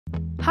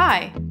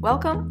Hi,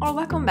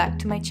 welcome back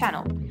to my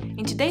channel.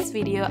 In today's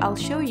video, I'll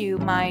show you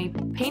my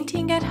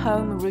painting at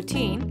home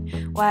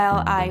routine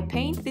while I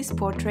paint this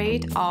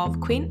portrait of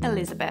Queen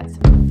Elizabeth.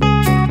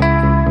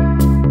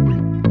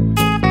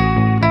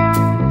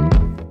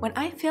 When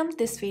I filmed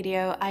this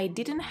video, I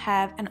didn't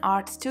have an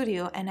art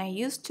studio and I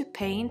used to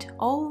paint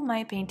all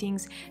my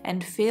paintings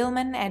and film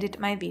and edit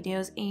my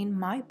videos in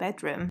my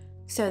bedroom.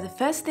 So the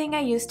first thing I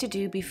used to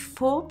do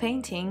before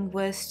painting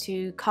was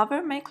to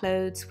cover my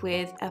clothes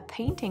with a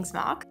painting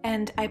smock,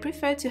 and I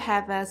prefer to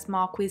have a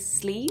smock with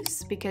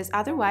sleeves because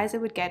otherwise I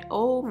would get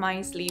all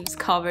my sleeves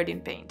covered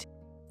in paint.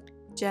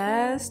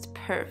 Just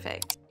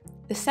perfect.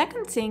 The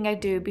second thing I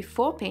do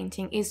before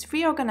painting is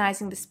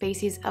reorganizing the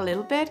spaces a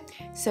little bit.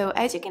 So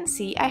as you can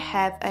see, I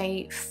have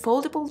a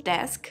foldable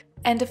desk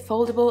and a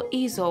foldable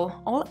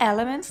easel, all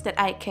elements that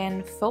I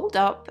can fold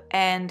up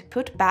and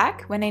put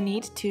back when I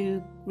need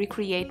to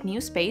recreate new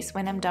space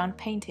when I'm done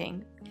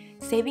painting.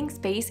 Saving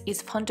space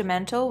is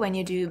fundamental when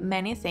you do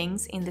many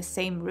things in the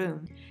same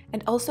room.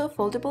 And also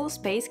foldable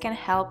space can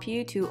help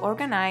you to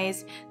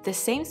organize the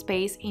same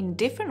space in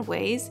different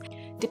ways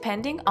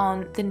depending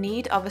on the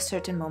need of a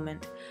certain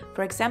moment.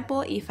 For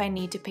example, if I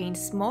need to paint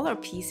smaller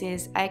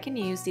pieces, I can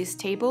use this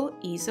table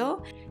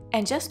easel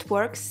and just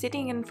work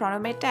sitting in front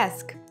of my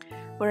desk.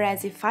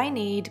 Whereas if I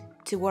need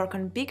to work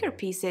on bigger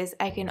pieces,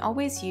 I can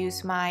always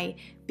use my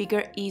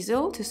bigger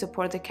easel to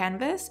support the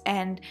canvas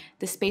and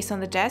the space on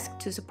the desk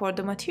to support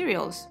the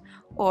materials.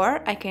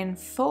 Or I can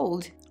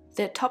fold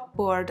the top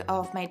board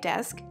of my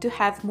desk to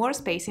have more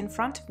space in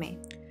front of me.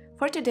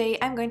 For today,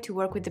 I'm going to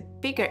work with the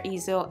bigger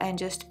easel and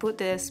just put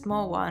the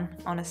small one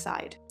on a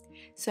side.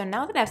 So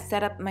now that I've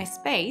set up my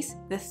space,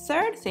 the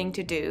third thing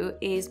to do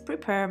is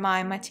prepare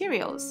my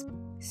materials.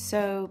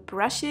 So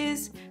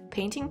brushes,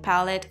 painting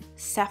palette,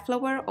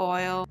 safflower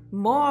oil,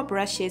 more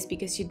brushes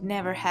because you'd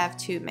never have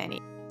too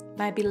many.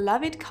 My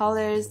beloved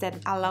colors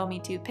that allow me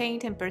to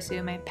paint and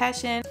pursue my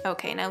passion.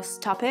 Okay, now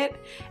stop it.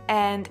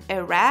 And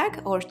a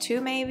rag or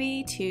two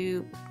maybe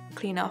to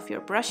clean off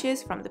your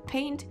brushes from the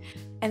paint.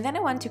 And then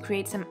I want to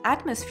create some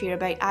atmosphere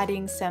by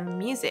adding some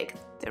music,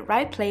 the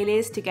right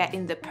playlist to get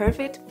in the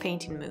perfect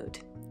painting mood.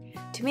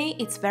 To me,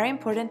 it's very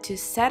important to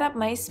set up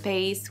my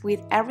space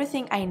with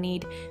everything I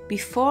need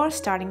before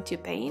starting to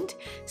paint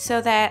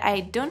so that I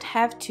don't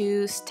have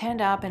to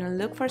stand up and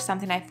look for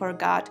something I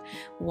forgot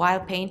while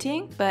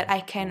painting, but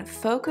I can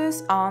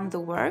focus on the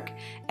work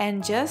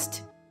and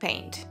just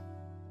paint.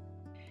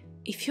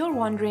 If you're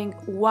wondering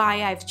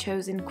why I've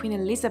chosen Queen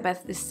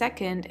Elizabeth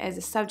II as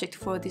a subject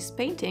for this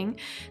painting,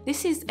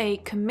 this is a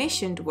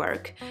commissioned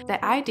work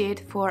that I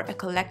did for a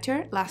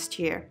collector last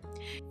year.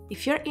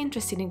 If you're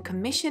interested in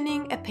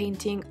commissioning a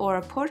painting or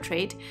a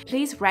portrait,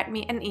 please write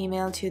me an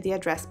email to the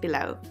address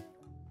below.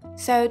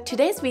 So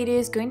today's video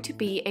is going to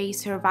be a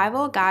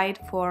survival guide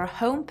for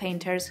home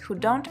painters who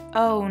don't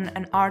own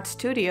an art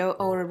studio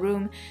or a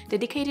room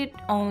dedicated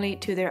only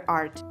to their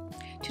art.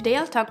 Today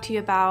I'll talk to you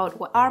about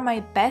what are my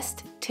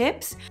best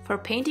tips for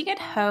painting at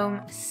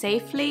home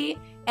safely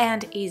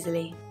and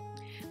easily.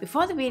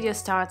 Before the video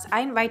starts,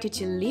 I invite you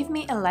to leave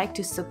me a like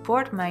to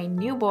support my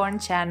newborn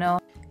channel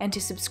and to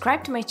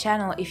subscribe to my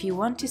channel if you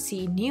want to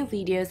see new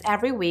videos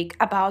every week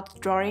about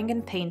drawing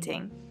and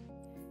painting.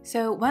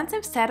 So once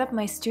I've set up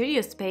my studio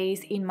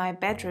space in my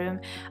bedroom,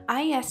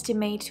 I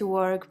estimate to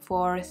work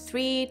for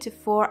 3 to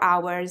 4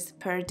 hours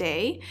per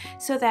day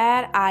so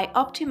that I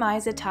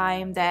optimize the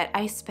time that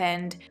I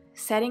spend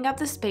setting up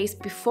the space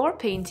before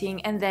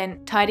painting and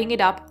then tidying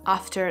it up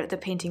after the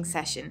painting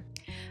session.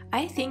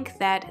 I think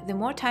that the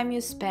more time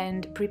you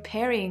spend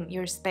preparing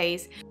your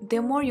space,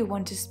 the more you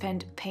want to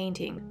spend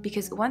painting,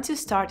 because once you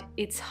start,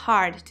 it's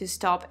hard to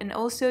stop, and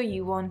also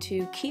you want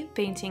to keep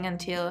painting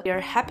until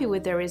you're happy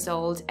with the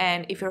result,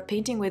 and if you're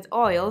painting with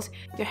oils,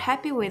 you're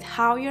happy with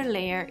how your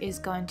layer is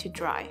going to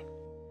dry.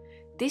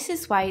 This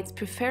is why it's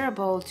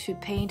preferable to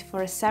paint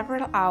for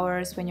several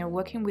hours when you're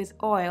working with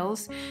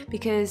oils,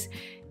 because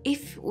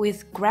if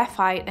with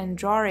graphite and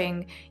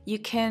drawing, you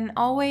can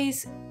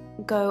always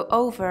go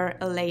over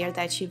a layer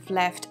that you've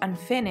left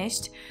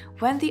unfinished.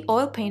 When the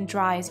oil paint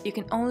dries, you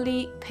can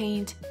only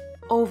paint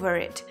over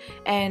it,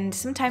 and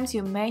sometimes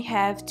you may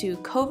have to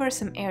cover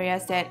some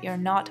areas that you're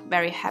not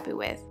very happy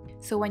with.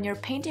 So when you're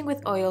painting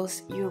with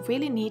oils, you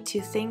really need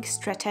to think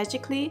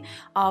strategically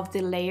of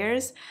the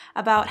layers,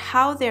 about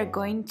how they're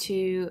going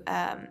to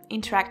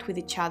interact with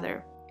each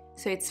other.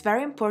 So it's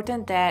very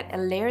important that a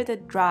layer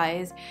that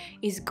dries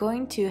is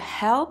going to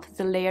help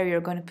the layer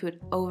you're going to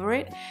put over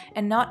it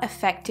and not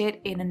affect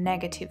it in a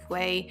negative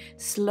way,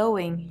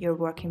 slowing your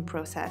working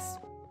process.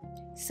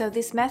 So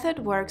this method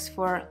works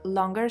for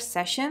longer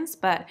sessions,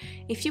 but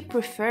if you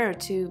prefer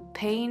to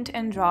paint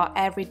and draw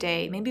every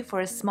day, maybe for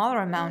a smaller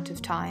amount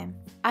of time,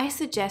 I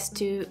suggest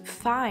to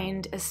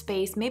find a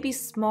space, maybe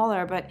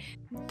smaller, but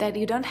that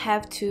you don't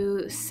have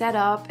to set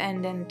up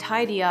and then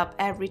tidy up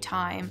every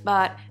time,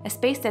 but a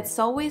space that's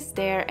always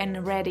there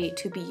and ready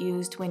to be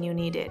used when you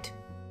need it.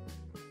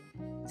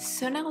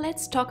 So now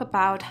let's talk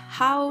about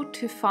how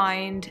to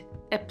find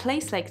a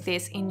place like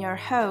this in your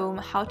home,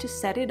 how to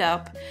set it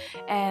up,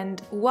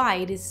 and why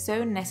it is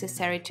so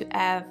necessary to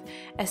have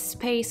a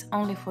space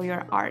only for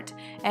your art.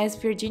 As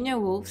Virginia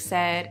Woolf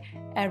said,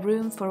 a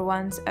room for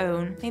one's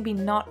own, maybe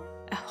not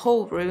a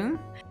whole room,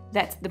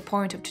 that's the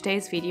point of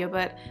today's video,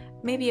 but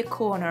maybe a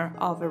corner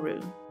of a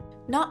room.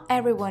 Not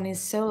everyone is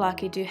so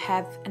lucky to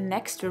have an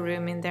extra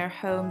room in their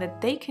home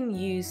that they can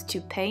use to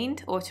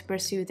paint or to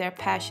pursue their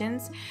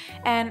passions,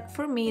 and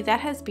for me that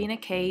has been a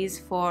case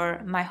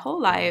for my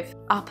whole life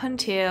up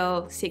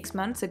until 6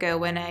 months ago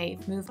when I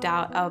moved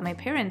out of my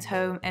parents'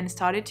 home and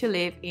started to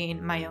live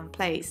in my own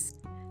place.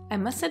 I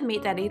must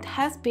admit that it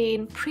has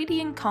been pretty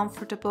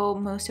uncomfortable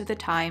most of the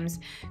times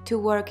to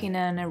work in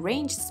an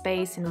arranged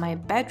space in my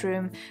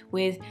bedroom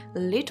with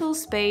little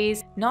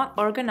space, not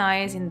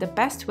organized in the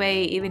best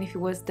way, even if it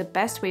was the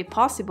best way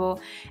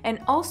possible, and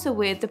also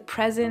with the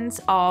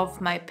presence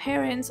of my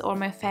parents or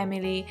my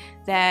family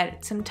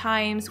that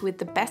sometimes with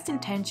the best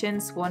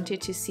intentions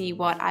wanted to see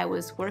what I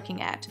was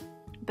working at.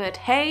 But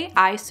hey,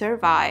 I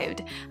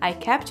survived. I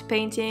kept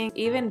painting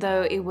even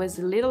though it was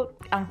a little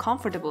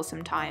uncomfortable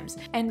sometimes.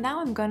 And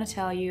now I'm gonna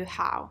tell you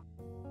how.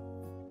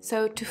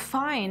 So to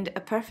find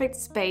a perfect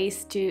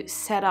space to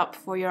set up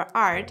for your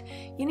art,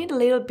 you need a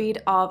little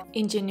bit of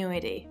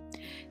ingenuity.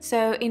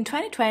 So in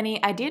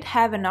 2020, I did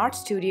have an art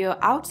studio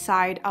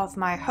outside of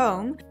my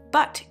home,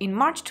 but in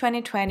March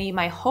 2020,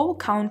 my whole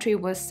country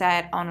was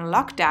set on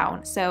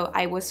lockdown, so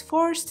I was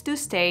forced to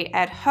stay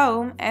at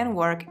home and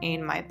work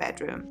in my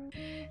bedroom.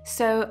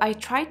 So I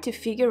tried to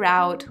figure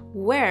out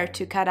where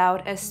to cut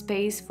out a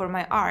space for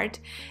my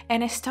art,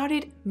 and I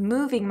started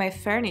moving my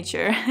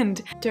furniture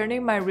and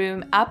turning my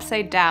room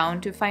upside down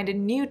to find a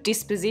new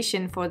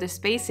disposition for the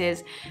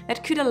spaces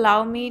that could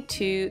allow me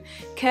to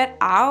cut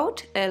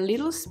out a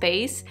little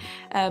space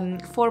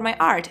for my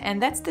art, and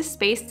that's the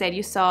space that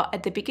you saw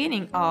at the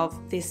beginning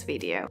of this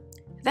video.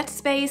 That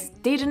space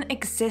didn't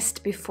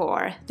exist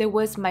before. There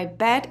was my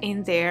bed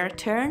in there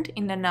turned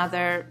in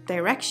another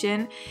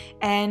direction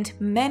and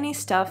many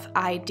stuff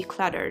I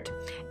decluttered.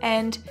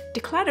 And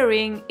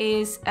decluttering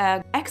is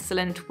an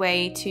excellent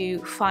way to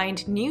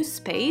find new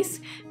space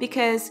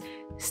because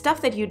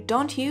stuff that you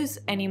don't use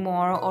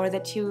anymore or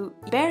that you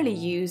barely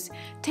use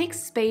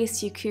takes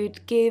space you could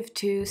give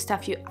to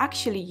stuff you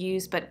actually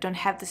use but don't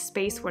have the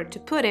space where to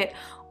put it,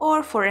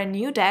 or for a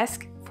new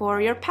desk for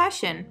your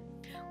passion.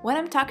 What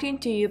I'm talking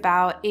to you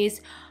about is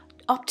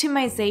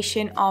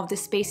optimization of the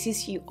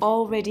spaces you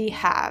already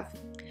have.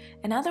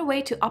 Another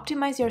way to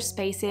optimize your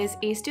spaces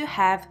is to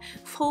have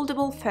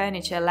foldable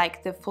furniture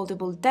like the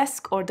foldable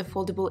desk or the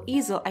foldable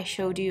easel I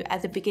showed you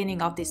at the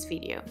beginning of this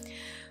video.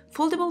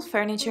 Foldable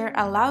furniture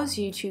allows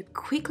you to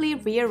quickly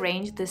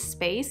rearrange the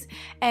space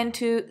and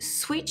to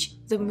switch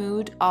the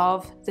mood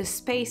of the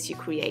space you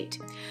create.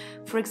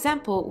 For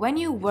example, when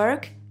you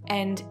work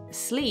and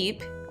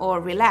sleep or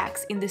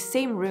relax in the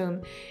same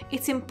room,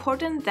 it's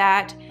important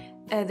that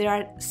there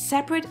are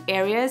separate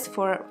areas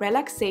for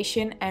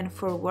relaxation and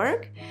for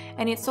work,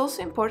 and it's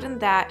also important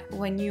that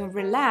when you're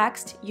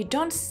relaxed, you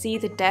don't see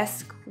the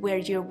desk where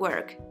you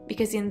work,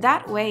 because in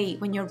that way,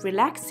 when you're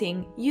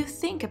relaxing, you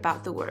think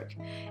about the work,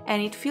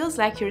 and it feels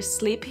like you're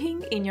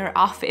sleeping in your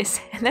office,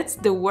 and that's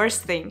the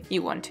worst thing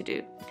you want to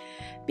do.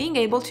 Being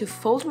able to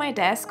fold my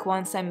desk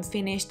once I'm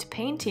finished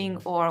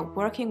painting or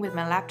working with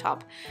my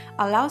laptop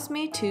allows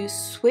me to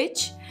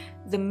switch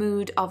the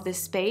mood of the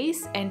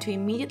space and to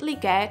immediately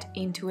get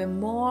into a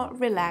more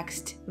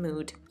relaxed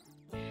mood.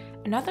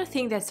 Another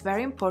thing that's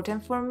very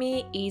important for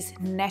me is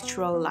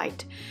natural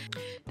light.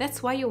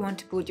 That's why you want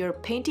to put your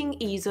painting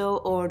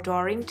easel or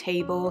drawing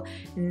table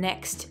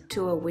next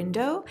to a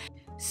window,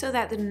 so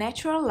that the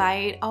natural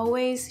light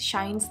always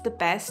shines the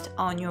best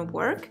on your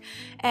work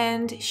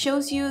and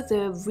shows you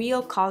the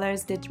real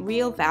colors, the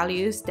real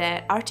values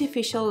that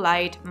artificial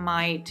light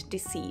might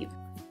deceive.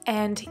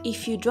 And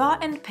if you draw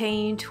and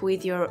paint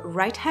with your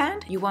right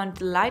hand, you want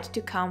the light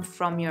to come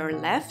from your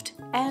left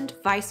and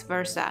vice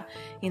versa.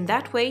 In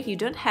that way, you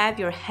don't have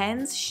your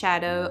hand's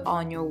shadow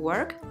on your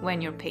work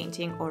when you're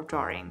painting or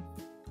drawing.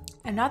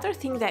 Another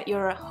thing that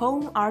your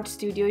home art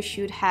studio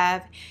should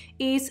have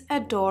is a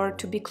door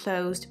to be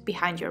closed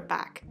behind your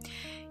back.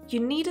 You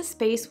need a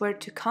space where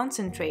to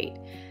concentrate,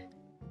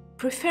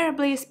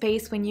 preferably a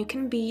space when you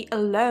can be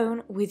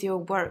alone with your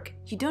work.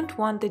 You don't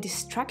want the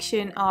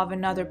distraction of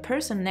another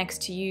person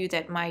next to you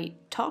that might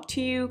talk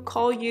to you,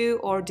 call you,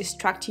 or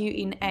distract you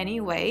in any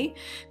way,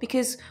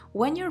 because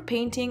when you're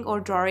painting or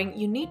drawing,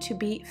 you need to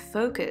be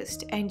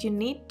focused and you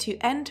need to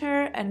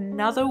enter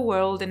another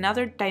world,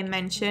 another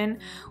dimension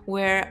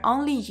where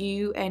only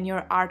you and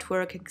your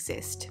artwork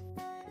exist.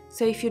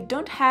 So if you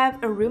don't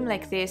have a room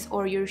like this,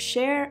 or you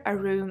share a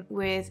room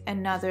with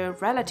another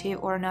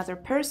relative or another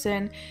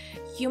person,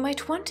 you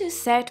might want to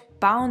set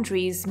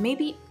boundaries,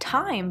 maybe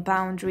time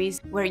boundaries,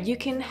 where you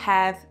can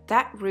have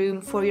that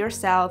room for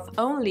yourself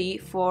only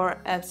for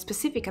a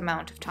specific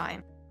amount of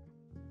time.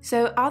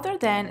 So other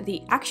than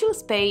the actual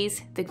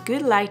space, the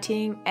good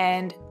lighting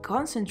and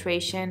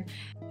concentration,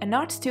 an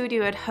art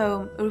studio at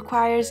home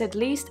requires at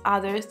least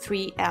other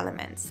 3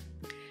 elements.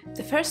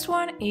 The first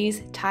one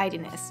is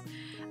tidiness.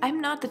 I'm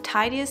not the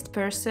tidiest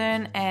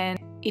person, and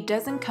it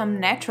doesn't come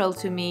natural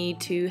to me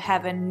to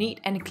have a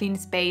neat and clean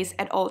space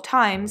at all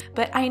times,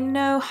 but I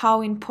know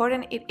how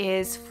important it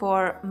is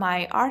for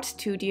my art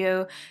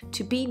studio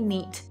to be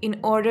neat in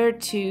order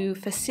to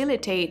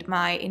facilitate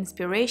my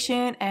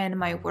inspiration and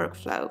my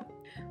workflow.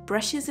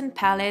 Brushes and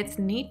palettes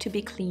need to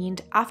be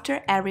cleaned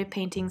after every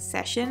painting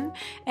session,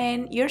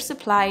 and your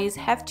supplies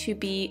have to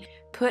be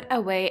put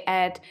away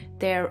at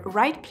their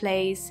right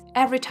place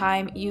every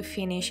time you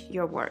finish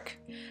your work.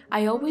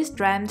 I always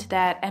dreamt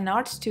that an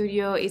art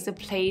studio is a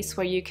place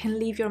where you can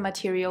leave your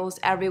materials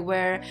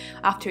everywhere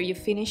after you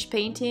finish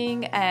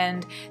painting,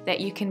 and that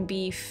you can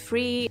be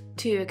free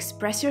to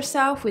express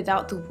yourself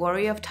without the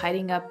worry of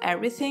tidying up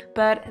everything,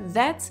 but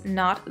that's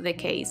not the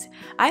case.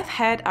 I've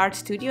had art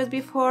studios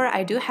before,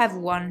 I do have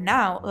one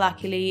now,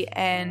 luckily,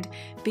 and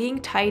being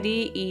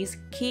tidy is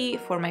key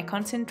for my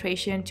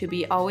concentration to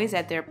be always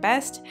at their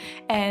best,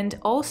 and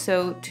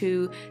also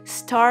to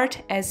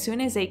start as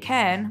soon as I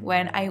can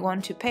when I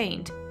want to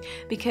paint.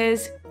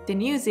 Because the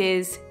news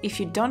is, if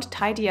you don't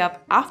tidy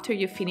up after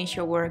you finish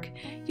your work,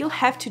 you'll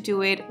have to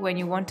do it when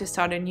you want to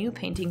start a new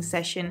painting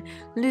session,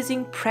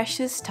 losing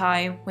precious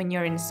time when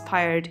you're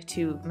inspired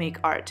to make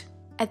art.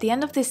 At the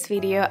end of this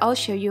video, I'll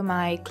show you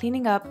my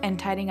cleaning up and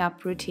tidying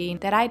up routine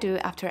that I do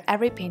after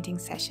every painting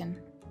session.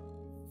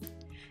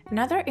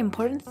 Another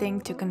important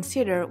thing to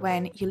consider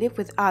when you live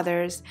with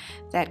others,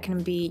 that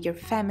can be your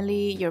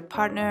family, your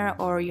partner,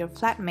 or your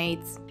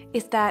flatmates,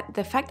 is that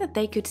the fact that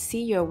they could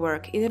see your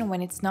work even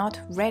when it's not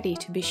ready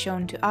to be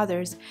shown to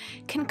others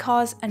can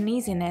cause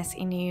uneasiness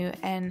in you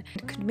and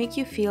could make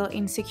you feel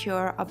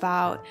insecure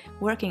about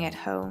working at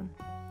home.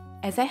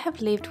 As I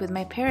have lived with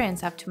my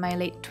parents up to my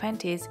late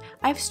 20s,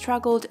 I've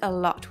struggled a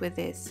lot with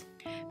this.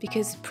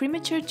 Because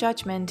premature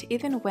judgment,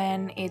 even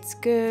when it's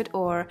good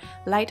or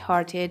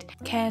lighthearted,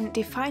 can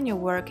define your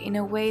work in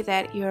a way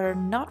that you're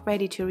not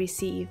ready to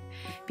receive,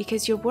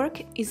 because your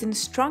work isn't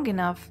strong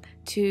enough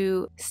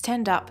to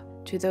stand up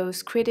to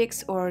those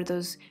critics or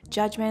those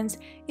judgments,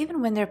 even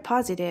when they're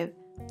positive,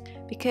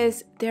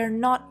 because they're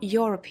not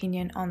your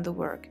opinion on the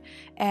work,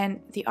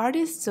 and the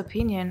artist's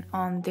opinion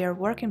on their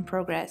work in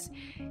progress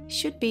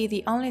should be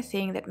the only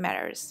thing that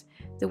matters.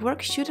 The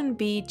work shouldn't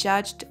be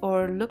judged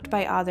or looked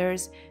by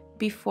others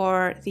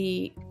before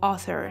the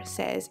author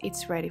says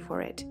it's ready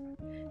for it,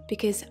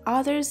 because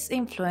others'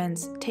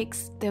 influence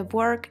takes the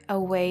work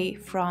away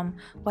from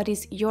what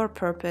is your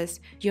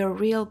purpose, your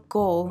real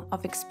goal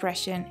of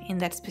expression in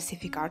that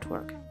specific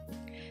artwork.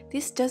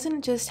 This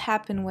doesn't just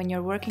happen when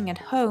you're working at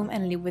home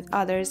and live with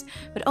others,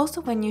 but also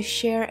when you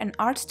share an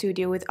art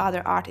studio with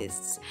other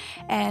artists.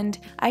 And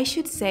I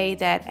should say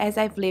that as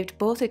I've lived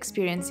both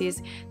experiences,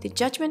 the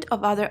judgment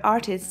of other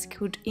artists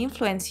could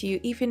influence you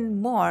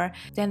even more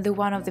than the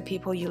one of the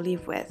people you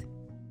live with.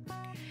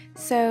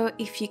 So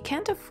if you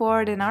can't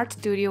afford an art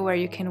studio where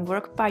you can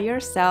work by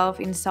yourself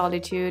in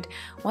solitude,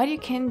 what you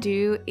can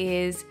do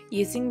is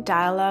using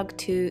dialogue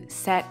to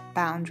set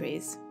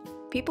boundaries.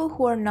 People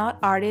who are not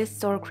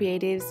artists or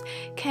creatives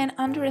can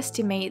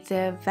underestimate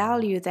the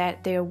value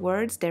that their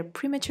words, their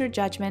premature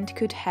judgment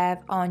could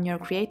have on your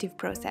creative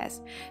process.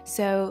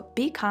 So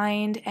be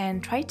kind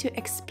and try to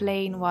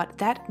explain what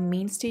that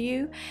means to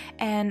you,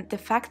 and the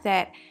fact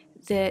that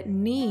the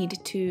need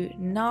to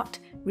not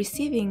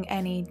receiving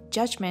any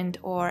judgment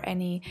or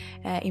any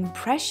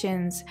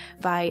impressions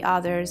by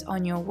others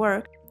on your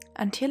work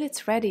until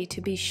it's ready to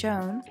be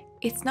shown.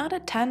 It's not a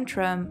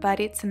tantrum,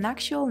 but it's an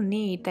actual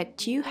need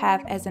that you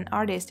have as an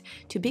artist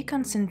to be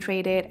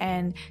concentrated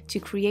and to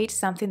create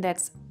something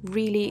that's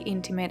really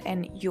intimate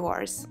and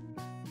yours.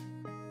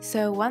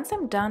 So once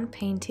I'm done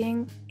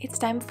painting, it's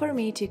time for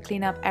me to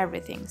clean up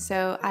everything.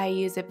 So I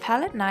use a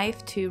palette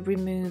knife to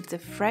remove the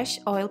fresh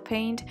oil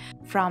paint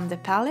from the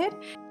palette,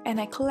 and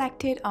I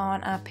collect it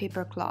on a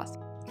paper cloth.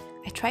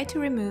 I try to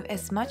remove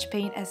as much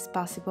paint as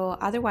possible,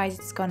 otherwise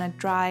it's gonna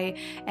dry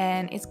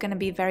and it's gonna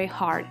be very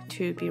hard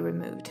to be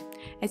removed.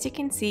 As you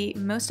can see,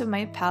 most of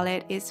my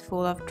palette is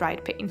full of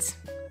dried paints.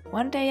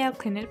 One day I'll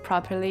clean it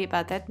properly,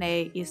 but that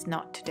day is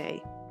not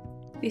today.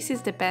 This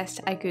is the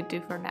best I could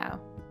do for now.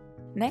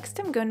 Next,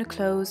 I'm going to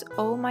close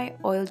all my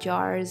oil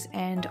jars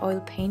and oil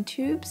paint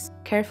tubes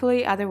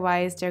carefully,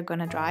 otherwise they're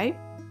gonna dry.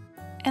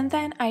 And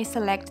then I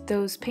select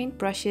those paint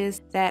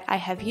brushes that I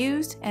have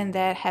used and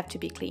that have to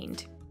be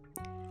cleaned.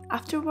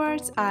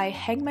 Afterwards, I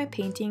hang my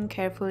painting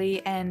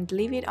carefully and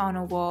leave it on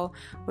a wall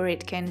where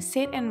it can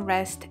sit and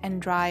rest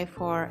and dry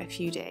for a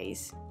few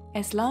days,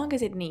 as long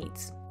as it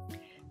needs.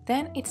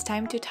 Then it's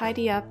time to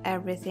tidy up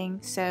everything,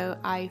 so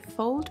I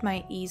fold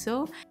my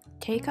easel,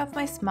 take off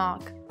my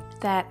smock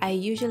that I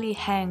usually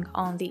hang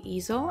on the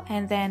easel,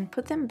 and then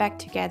put them back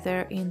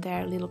together in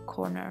their little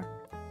corner.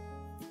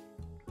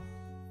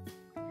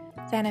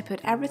 Then I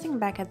put everything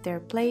back at their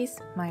place,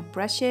 my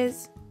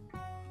brushes,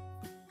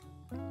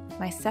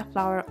 my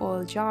safflower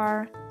oil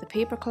jar, the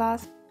paper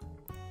cloth,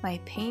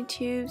 my paint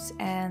tubes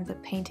and the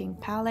painting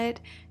palette,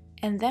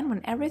 and then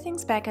when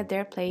everything's back at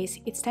their place,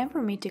 it's time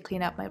for me to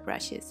clean up my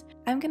brushes.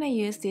 I'm gonna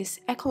use this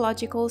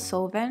ecological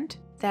solvent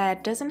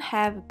that doesn't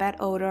have bad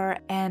odor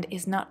and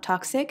is not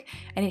toxic,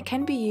 and it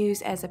can be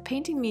used as a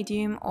painting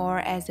medium or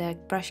as a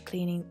brush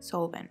cleaning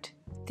solvent.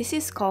 This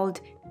is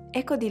called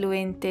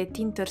Ecodiluente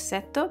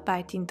Tintorsetto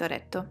by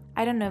Tintoretto.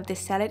 I don't know if they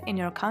sell it in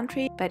your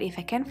country, but if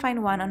I can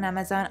find one on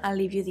Amazon, I'll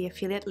leave you the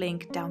affiliate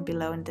link down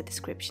below in the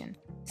description.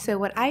 So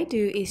what I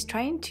do is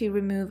trying to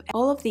remove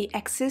all of the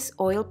excess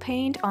oil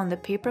paint on the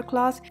paper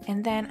cloth,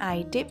 and then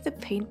I dip the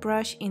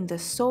paintbrush in the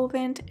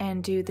solvent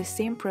and do the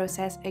same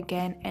process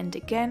again and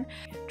again,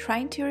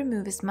 trying to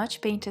remove as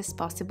much paint as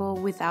possible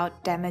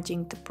without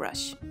damaging the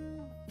brush.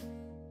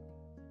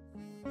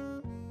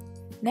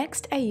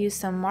 Next, I use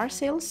some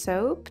Marseille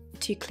soap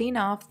to clean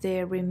off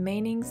the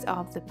remainings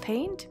of the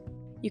paint.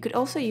 You could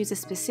also use a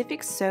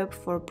specific soap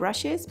for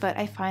brushes, but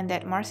I find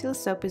that Marseille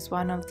soap is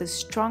one of the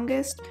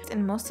strongest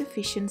and most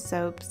efficient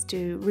soaps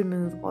to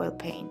remove oil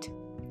paint.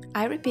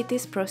 I repeat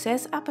this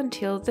process up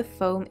until the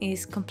foam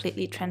is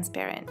completely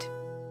transparent.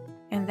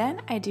 And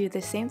then I do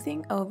the same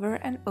thing over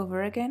and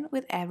over again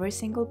with every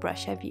single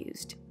brush I've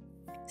used.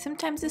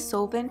 Sometimes the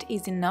solvent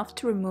is enough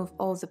to remove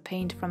all the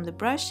paint from the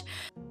brush,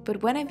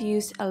 but when I've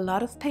used a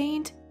lot of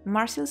paint,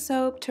 Marseille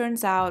soap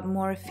turns out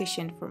more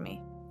efficient for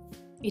me.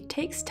 It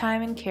takes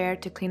time and care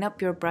to clean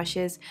up your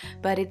brushes,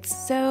 but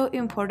it's so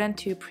important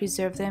to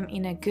preserve them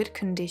in a good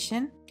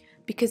condition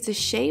because the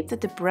shape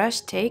that the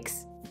brush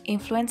takes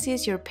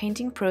influences your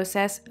painting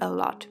process a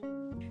lot.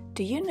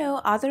 Do you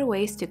know other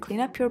ways to clean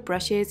up your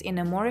brushes in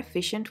a more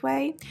efficient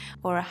way?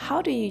 Or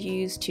how do you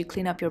use to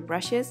clean up your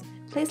brushes?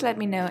 Please let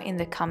me know in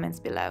the comments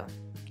below.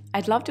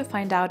 I'd love to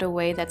find out a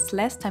way that's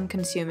less time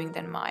consuming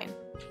than mine.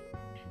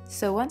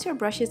 So once your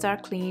brushes are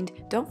cleaned,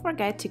 don't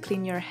forget to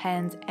clean your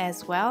hands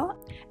as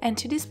well and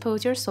to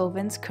dispose your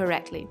solvents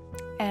correctly.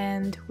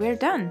 And we're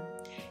done!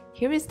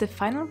 Here is the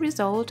final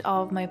result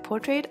of my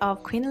portrait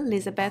of Queen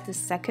Elizabeth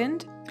II.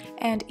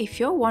 And if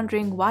you're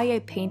wondering why I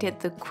painted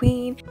the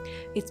Queen,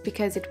 it's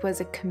because it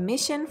was a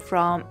commission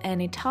from an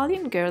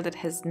Italian girl that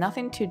has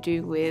nothing to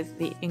do with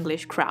the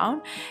English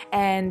crown,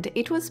 and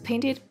it was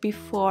painted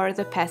before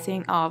the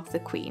passing of the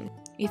Queen.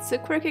 It's a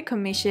quirky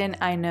commission,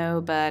 I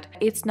know, but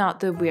it's not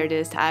the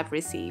weirdest I've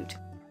received.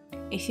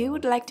 If you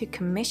would like to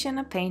commission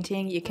a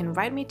painting, you can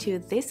write me to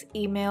this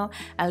email.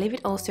 I'll leave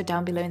it also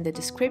down below in the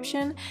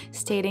description,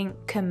 stating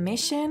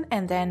commission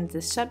and then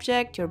the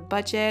subject, your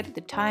budget,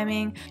 the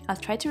timing. I'll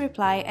try to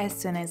reply as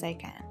soon as I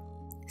can.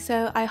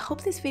 So I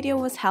hope this video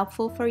was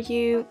helpful for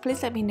you.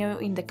 Please let me know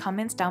in the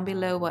comments down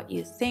below what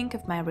you think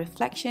of my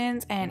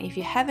reflections, and if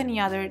you have any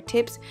other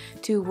tips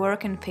to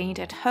work and paint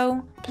at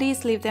home,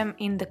 please leave them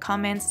in the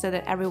comments so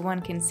that everyone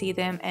can see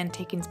them and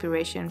take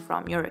inspiration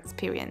from your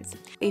experience.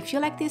 If you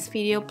like this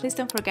video, please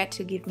don't forget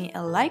to give me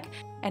a like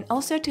and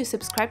also to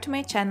subscribe to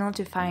my channel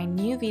to find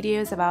new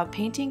videos about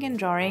painting and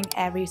drawing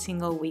every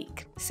single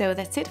week. So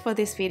that's it for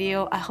this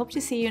video. I hope to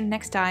see you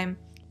next time.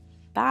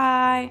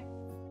 Bye!